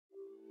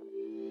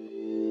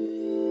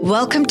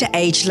Welcome to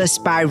Ageless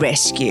by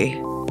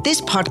Rescue.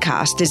 This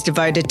podcast is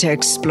devoted to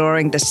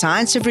exploring the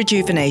science of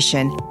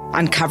rejuvenation,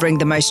 uncovering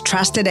the most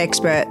trusted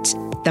experts,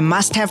 the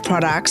must-have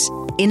products,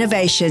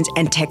 innovations,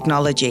 and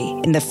technology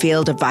in the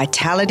field of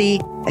vitality,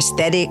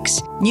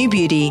 aesthetics, new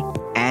beauty,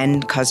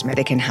 and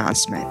cosmetic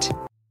enhancement.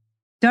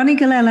 Donnie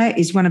Galella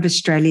is one of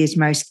Australia's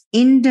most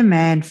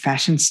in-demand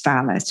fashion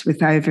stylists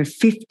with over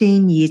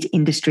 15 years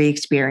industry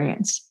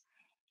experience.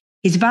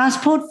 His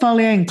vast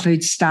portfolio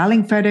includes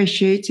styling photo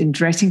shoots and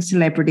dressing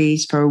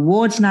celebrities for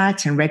awards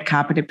nights and red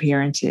carpet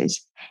appearances,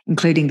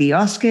 including the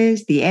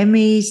Oscars, the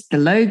Emmys, the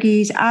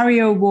Logies,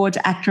 ARIA Awards,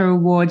 ACTRA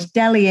Awards,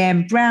 Dally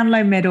M,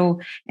 Brownlow Medal,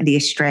 and the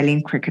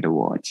Australian Cricket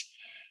Awards.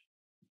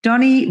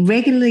 Donnie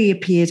regularly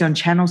appears on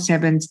Channel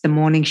 7's The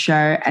Morning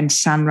Show and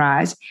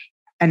Sunrise,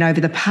 and over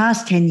the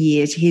past 10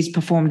 years, he's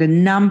performed a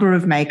number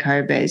of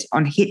makeovers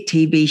on hit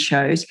TV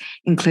shows,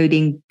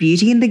 including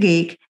Beauty and the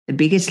Geek, The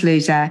Biggest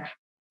Loser,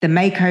 The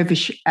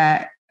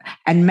Makeover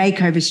and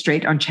Makeover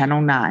Street on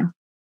Channel 9.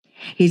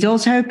 He's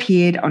also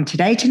appeared on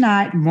Today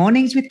Tonight,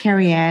 Mornings with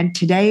Kerri-Anne,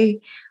 Today,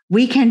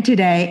 Weekend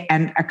Today,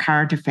 and A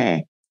Current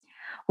Affair.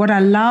 What I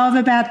love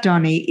about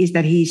Donnie is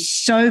that he's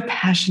so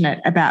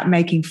passionate about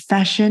making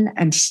fashion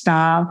and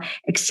style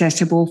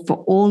accessible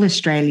for all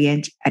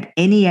Australians at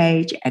any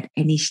age, at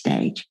any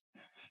stage.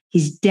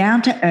 His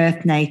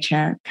down-to-earth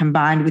nature,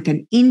 combined with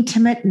an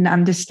intimate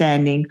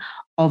understanding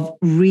of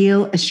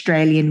real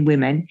Australian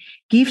women,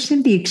 gives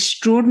him the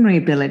extraordinary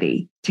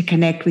ability to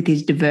connect with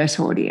his diverse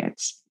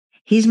audience.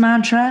 His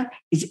mantra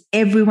is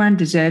everyone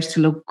deserves to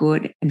look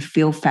good and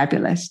feel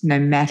fabulous, no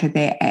matter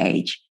their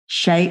age,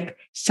 shape,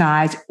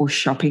 size, or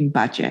shopping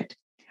budget.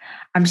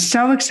 I'm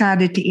so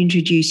excited to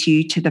introduce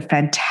you to the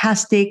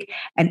fantastic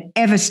and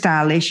ever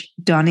stylish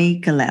Donnie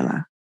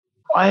Galella.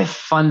 I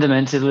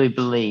fundamentally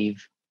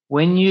believe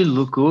when you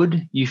look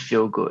good, you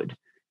feel good.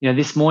 You know,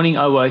 this morning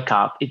I woke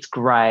up, it's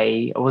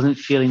grey, I wasn't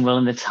feeling well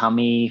in the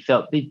tummy,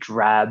 felt a bit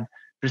drab.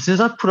 But as soon as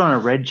I put on a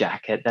red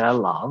jacket that I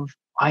love,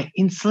 I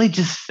instantly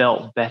just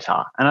felt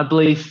better. And I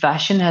believe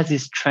fashion has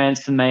this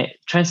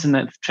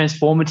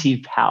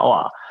transformative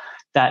power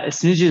that as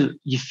soon as you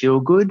feel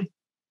good,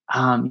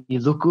 you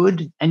look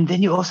good, and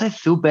then you also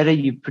feel better,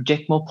 you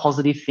project more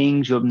positive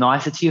things, you're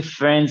nicer to your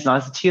friends,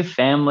 nicer to your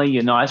family,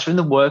 you're nicer in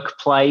the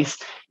workplace.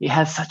 It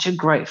has such a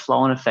great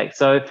flow-on effect.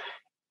 So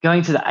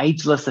going to the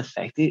ageless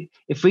effect,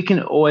 if we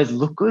can always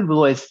look good, we'll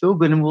always feel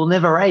good and we'll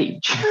never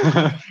age.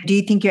 Do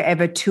you think you're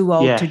ever too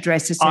old to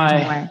dress a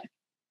certain way?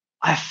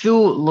 I feel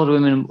a lot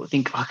of women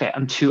think, okay,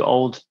 I'm too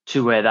old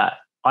to wear that.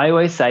 I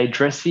always say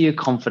dress for your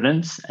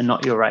confidence and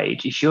not your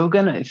age. If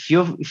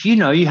you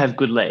know you have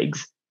good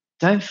legs,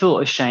 don't feel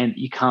ashamed that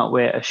you can't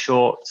wear a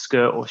short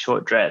skirt or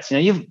short dress.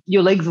 You know,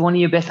 your legs are one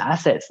of your best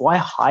assets. Why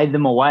hide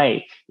them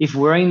away? If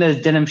wearing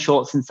those denim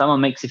shorts in summer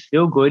makes you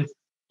feel good,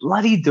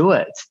 bloody do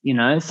it, you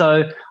know?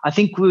 So I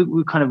think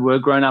we kind of were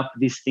grown up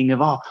with this thing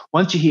of,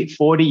 once you hit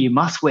 40, you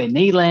must wear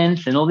knee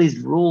length and all these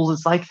rules.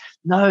 It's like,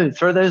 no,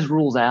 throw those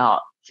rules out.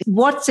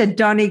 What's a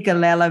Donnie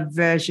Galella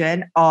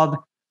version of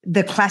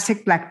the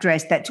classic black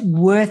dress that's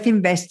worth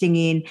investing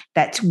in,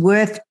 that's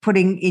worth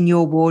putting in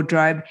your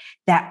wardrobe,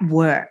 that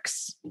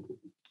works?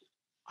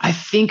 I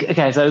think,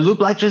 okay, so look,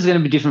 black dress is going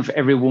to be different for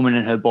every woman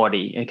and her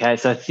body, okay?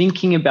 So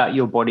thinking about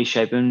your body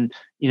shape and,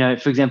 you know,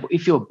 for example,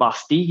 if you're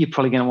busty, you're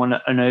probably going to want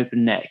an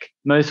open neck.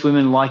 Most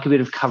women like a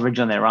bit of coverage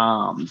on their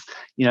arms.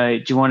 You know,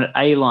 do you want it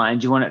A-line?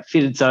 Do you want it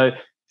fitted? So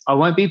I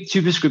won't be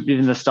too prescriptive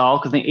in the style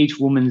because I think each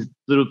woman's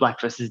little black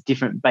dress is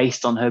different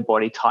based on her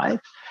body type.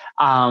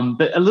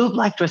 But a little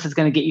black dress is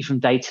going to get you from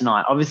day to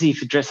night. Obviously,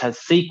 if your dress has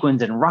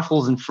sequins and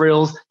ruffles and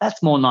frills,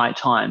 that's more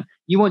nighttime.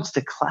 You want just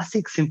a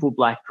classic, simple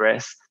black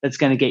dress that's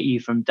going to get you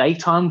from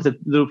daytime with a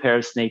little pair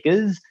of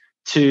sneakers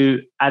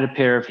to add a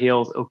pair of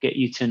heels or get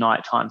you to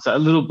nighttime. So a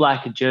little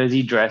black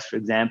jersey dress, for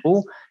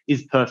example,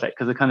 is perfect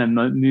because it kind of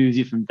moves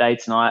you from day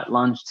to night,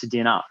 lunch to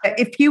dinner.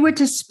 If you were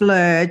to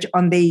splurge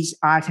on these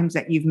items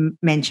that you've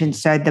mentioned,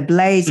 so the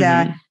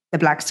blazer, the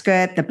black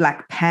skirt, the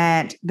black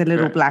pant, the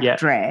little black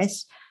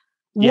dress,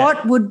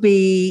 what would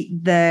be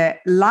the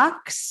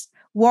luxe,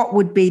 what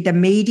would be the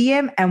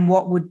medium, and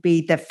what would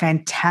be the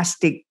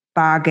fantastic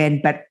bargain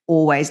but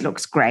always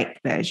looks great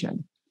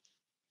version?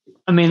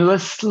 I mean,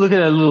 let's look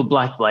at a little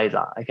black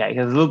blazer, okay?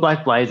 Because a little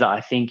black blazer,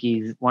 I think,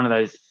 is one of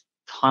those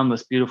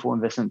timeless, beautiful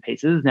investment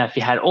pieces. Now, if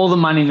you had all the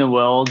money in the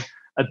world,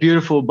 a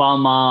beautiful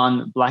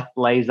Balmain black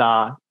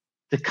blazer,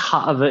 the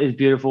cut of it is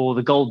beautiful,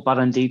 the gold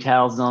button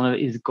details on it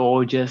is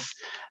gorgeous,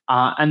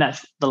 and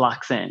that's the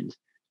luxe end.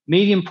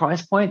 Medium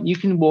price point, you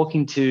can walk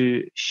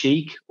into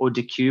Chic or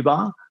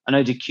Decuba. I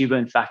know Decuba,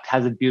 in fact,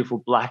 has a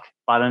beautiful black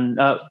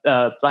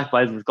black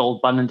blazer with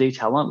gold button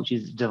detail on it, which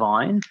is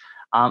divine.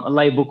 A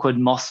label called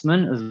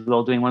Mossman as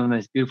well, doing one of the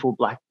most beautiful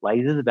black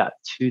blazers, about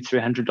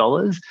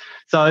 $200-300.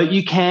 So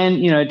you can,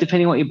 you know,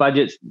 depending on what your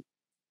budget,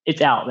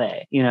 it's out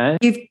there, you know.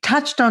 You've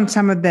touched on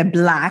some of the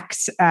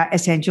blacks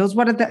essentials.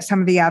 What are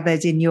some of the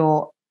others in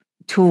your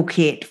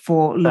toolkit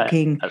for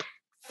looking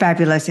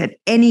fabulous at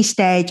any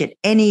stage, at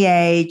any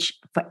age,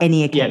 for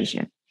any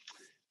occasion?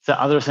 So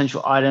other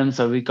essential items.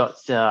 So we've got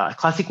a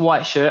classic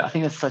white shirt. I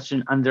think that's such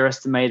an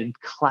underestimated,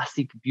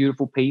 classic,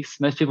 beautiful piece.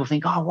 Most people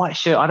think, oh, white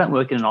shirt. I don't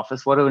work in an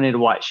office. Why do I need a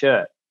white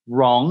shirt?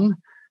 Wrong.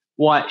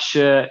 White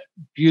shirt,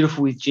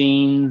 beautiful with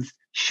jeans,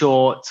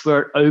 shorts,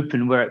 wear it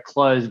open, wear it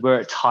closed, wear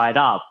it tied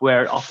up,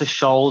 wear it off the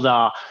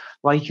shoulder.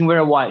 Like you can wear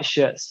a white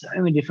shirt so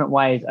many different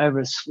ways over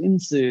a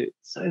swimsuit.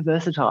 So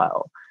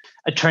versatile.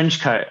 A trench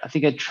coat. I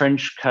think a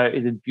trench coat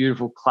is a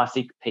beautiful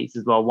classic piece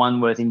as well,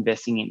 one worth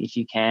investing in if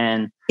you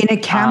can. In a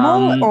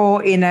camel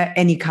or in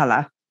any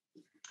color?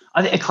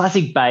 I think a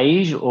classic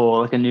beige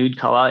or like a nude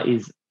color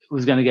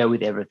was going to go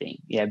with everything.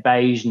 Yeah,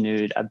 beige,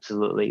 nude,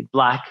 absolutely.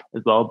 Black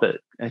as well, but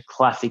a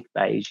classic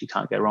beige you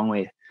can't go wrong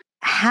with.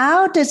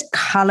 How does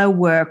color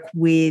work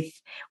with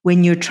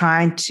when you're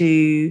trying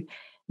to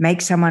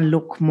make someone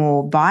look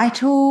more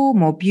vital,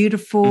 more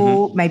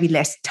beautiful, maybe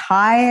less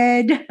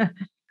tired?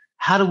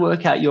 How to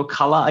work out your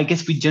color? I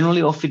guess we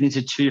generally all fit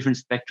into two different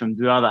spectrums.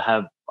 We either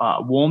have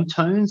warm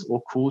tones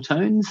or cool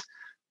tones.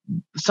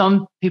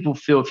 Some people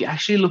feel if you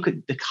actually look at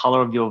the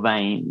color of your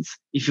veins,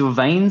 if your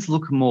veins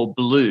look more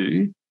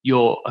blue,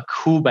 you're a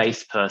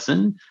cool-based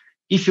person.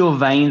 If your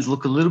veins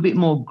look a little bit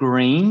more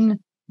green,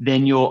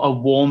 then you're a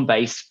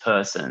warm-based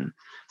person.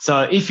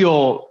 So if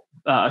you're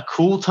a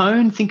cool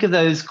tone, think of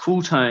those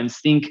cool tones.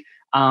 Think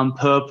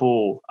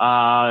purple,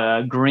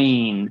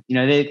 green,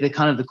 they're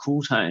kind of the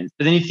cool tones.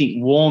 But then you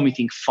think warm, you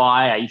think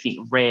fire, you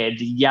think red,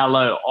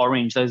 yellow,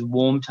 orange, those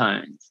warm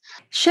tones.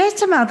 Share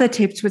some other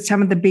tips with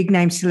some of the big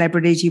name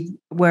celebrities you've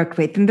worked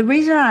with. And the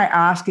reason I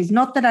ask is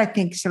not that I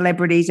think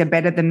celebrities are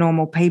better than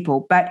normal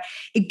people, but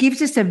it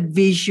gives us an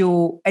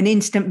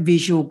instant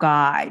visual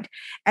guide.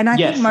 And I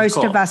think most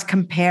of us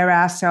compare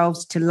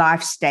ourselves to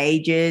life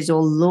stages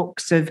or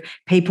looks of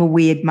people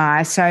we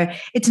admire. So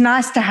it's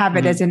nice to have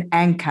it as an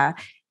anchor.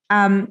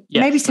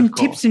 Maybe some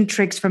tips and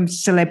tricks from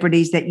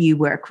celebrities that you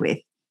work with.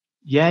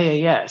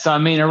 Yeah. So,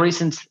 a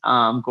recent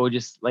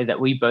gorgeous lady that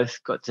we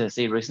both got to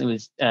see recently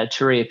was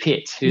Turia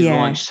Pitt, who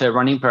launched her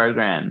running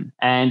program.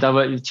 And I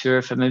worked with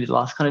Turia for maybe the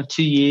last kind of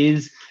 2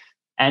 years.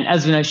 And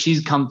as we know,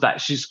 she's come back.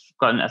 She's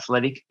got an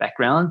athletic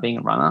background, being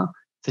a runner.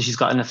 So she's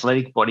got an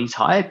athletic body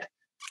type.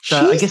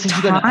 So she's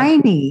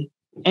tiny.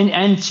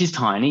 And she's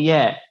tiny,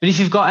 yeah. But if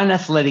you've got an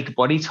athletic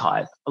body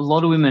type, a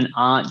lot of women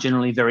aren't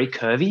generally very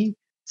curvy.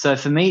 So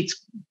for me,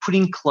 it's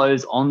putting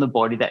clothes on the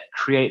body that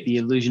create the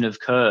illusion of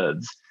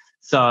curves.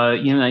 So,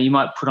 you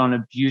might put on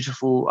a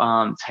beautiful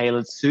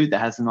tailored suit that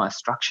has a nice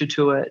structure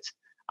to it.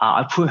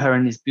 I put her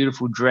in this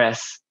beautiful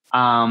dress,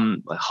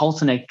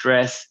 halter neck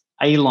dress,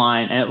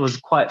 A-line, and it was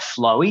quite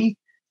flowy.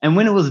 And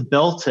when it was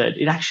belted,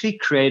 it actually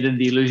created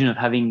the illusion of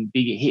having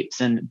bigger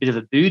hips and a bit of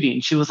a booty.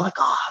 And she was like,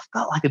 oh, I've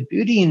got like a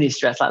booty in this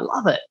dress. I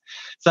love it.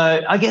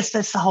 So I guess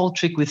that's the whole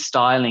trick with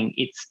styling.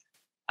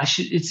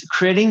 It's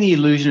creating the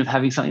illusion of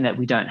having something that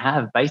we don't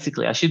have,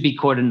 basically. I should be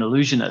called an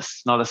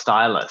illusionist, not a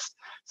stylist.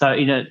 So,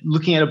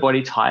 looking at a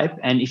body type,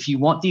 and if you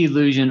want the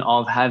illusion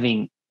of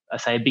having,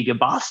 say, a bigger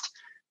bust,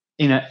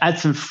 add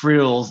some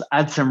frills,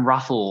 add some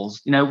ruffles,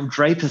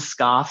 drape a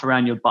scarf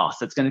around your bust.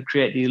 That's going to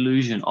create the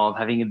illusion of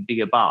having a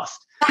bigger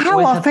bust.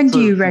 How often do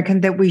you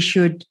reckon that we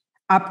should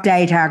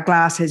update our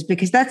glasses?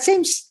 Because that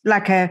seems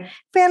like a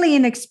fairly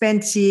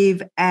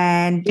inexpensive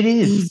and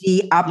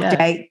easy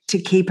update to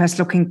keep us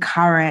looking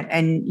current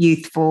and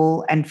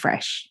youthful and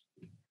fresh.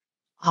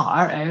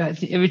 I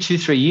think every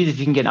 2-3 years, if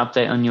you can get an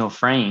update on your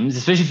frames,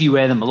 especially if you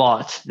wear them a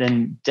lot,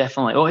 then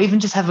definitely. Or even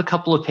just have a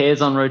couple of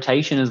pairs on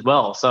rotation as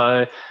well.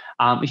 So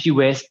if you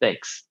wear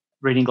specs,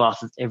 reading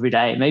glasses every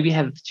day, maybe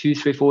have 2,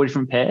 3, 4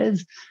 different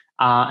pairs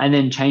and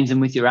then change them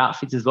with your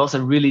outfits as well. So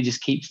really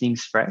just keeps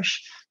things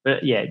fresh.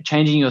 But yeah,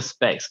 changing your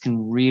specs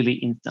can really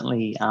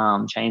instantly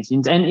change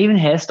things. And even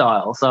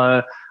hairstyle.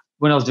 So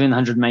when I was doing the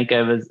 100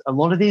 makeovers, a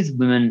lot of these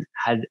women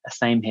had a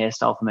same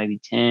hairstyle for maybe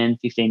 10,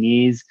 15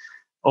 years.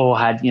 Or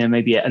had,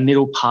 maybe a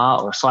middle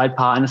part or a side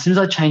part. And as soon as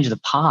I changed the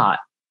part,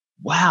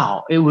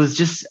 wow, it was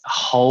just a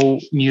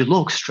whole new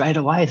look straight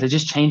away. So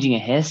just changing a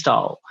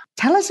hairstyle.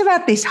 Tell us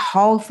about this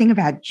whole thing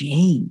about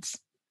jeans.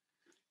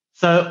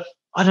 So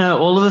I don't know,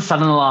 all of a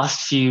sudden the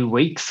last few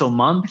weeks or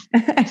months,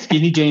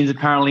 skinny jeans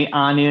apparently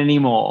aren't in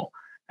anymore.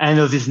 And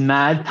there was this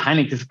mad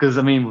panic because,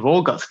 we've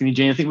all got skinny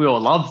jeans. I think we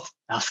all love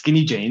our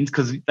skinny jeans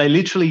because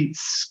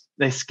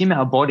they skim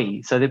our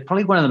body. So they're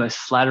probably one of the most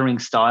flattering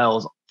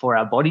styles for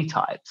our body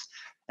types.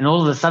 And all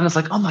of a sudden it's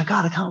like, oh my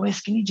God, I can't wear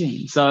skinny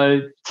jeans.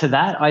 So to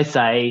that I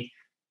say,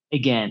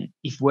 again,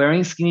 if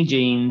wearing skinny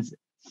jeans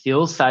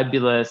feels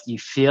fabulous, you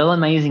feel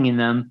amazing in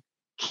them,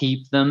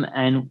 keep them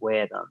and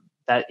wear them.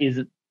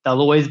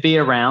 They'll always be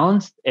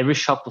around. Every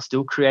shop will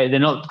still create. They're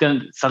not going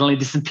to suddenly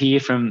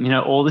disappear from,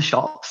 all the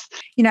shops.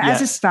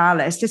 As a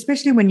stylist,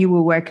 especially when you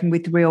were working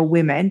with real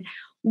women,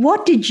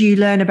 what did you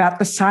learn about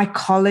the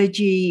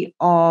psychology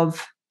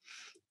of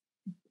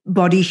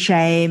body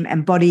shame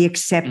and body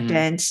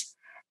acceptance?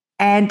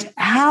 And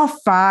how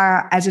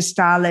far as a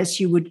stylist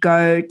you would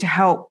go to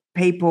help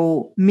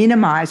people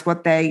minimize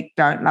what they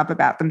don't love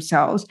about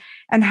themselves,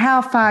 and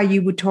how far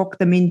you would talk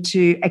them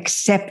into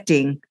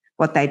accepting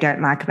what they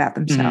don't like about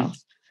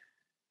themselves?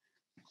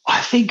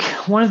 I think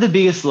one of the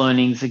biggest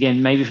learnings,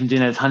 again, maybe from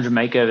doing those 100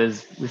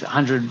 makeovers with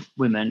 100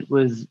 women,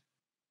 was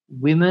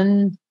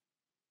women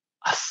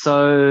are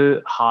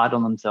so hard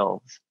on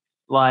themselves,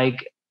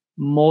 like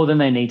more than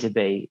they need to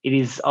be.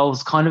 I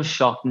was kind of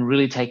shocked and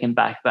really taken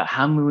back about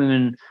how many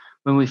women,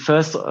 when we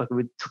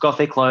took off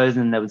their clothes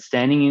and they were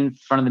standing in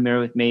front of the mirror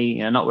with me,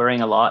 not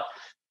wearing a lot,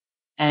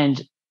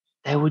 and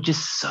they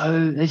just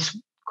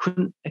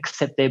couldn't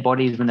accept their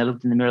bodies when they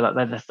looked in the mirror.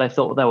 Like they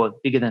thought they were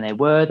bigger than they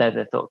were. They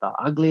thought they were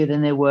uglier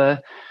than they were.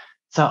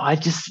 So I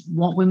just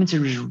want women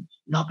to just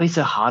not be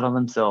so hard on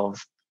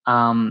themselves.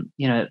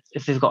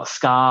 If they've got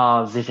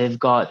scars, if they've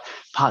got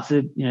parts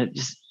of,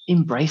 just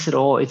embrace it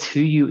all.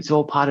 It's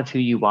all part of who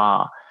you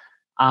are.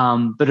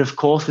 But of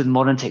course, with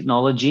modern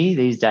technology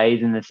these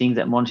days and the things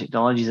that modern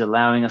technology is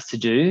allowing us to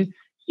do,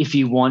 if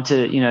you want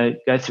to,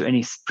 go through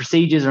any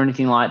procedures or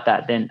anything like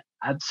that, then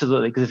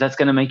absolutely, because if that's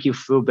going to make you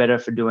feel better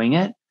for doing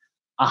it,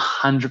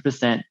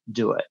 100%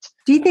 do it.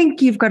 Do you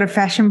think you've got a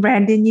fashion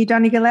brand in you,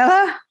 Donni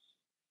Galella?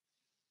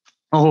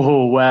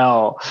 Oh,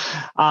 well,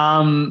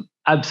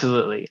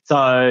 absolutely.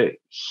 So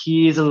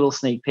here's a little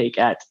sneak peek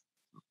at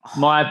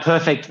my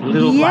perfect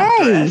little black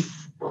dress.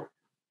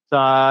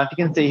 So if you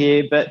can see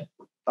here, but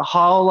the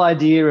whole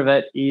idea of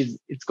it is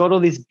it's got all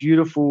this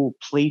beautiful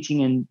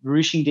pleating and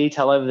ruching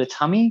detail over the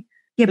tummy.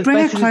 Yeah,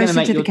 bring it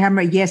closer to the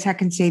camera. Yes, I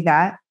can see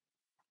that.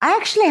 I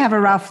actually have a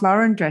Ralph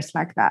Lauren dress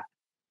like that.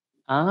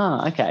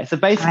 Ah, okay. So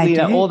basically,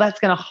 all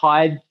that's going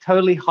to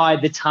totally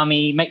hide the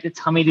tummy, make the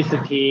tummy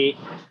disappear.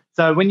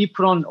 So when you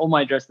put on all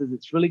my dresses,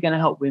 it's really going to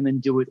help women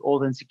deal with all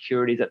the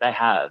insecurities that they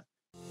have.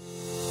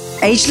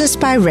 Ageless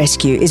by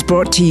Rescue is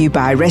brought to you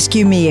by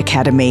Rescue Me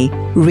Academy,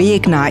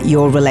 Reignite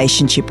Your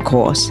Relationship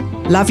course.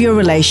 Love your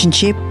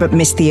relationship but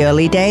miss the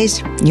early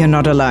days? You're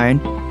not alone.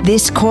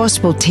 This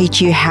course will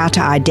teach you how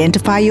to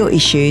identify your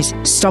issues,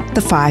 stop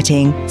the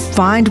fighting,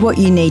 find what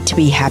you need to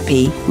be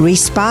happy,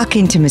 re-spark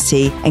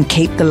intimacy, and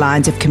keep the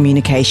lines of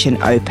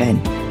communication open.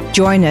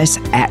 Join us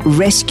at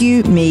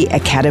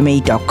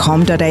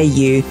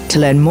rescuemeacademy.com.au to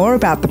learn more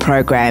about the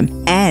program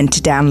and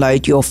to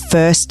download your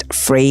first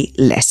free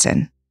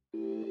lesson.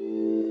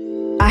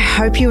 I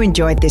hope you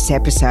enjoyed this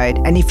episode,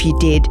 and if you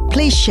did,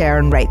 please share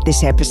and rate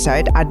this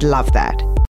episode. I'd love that.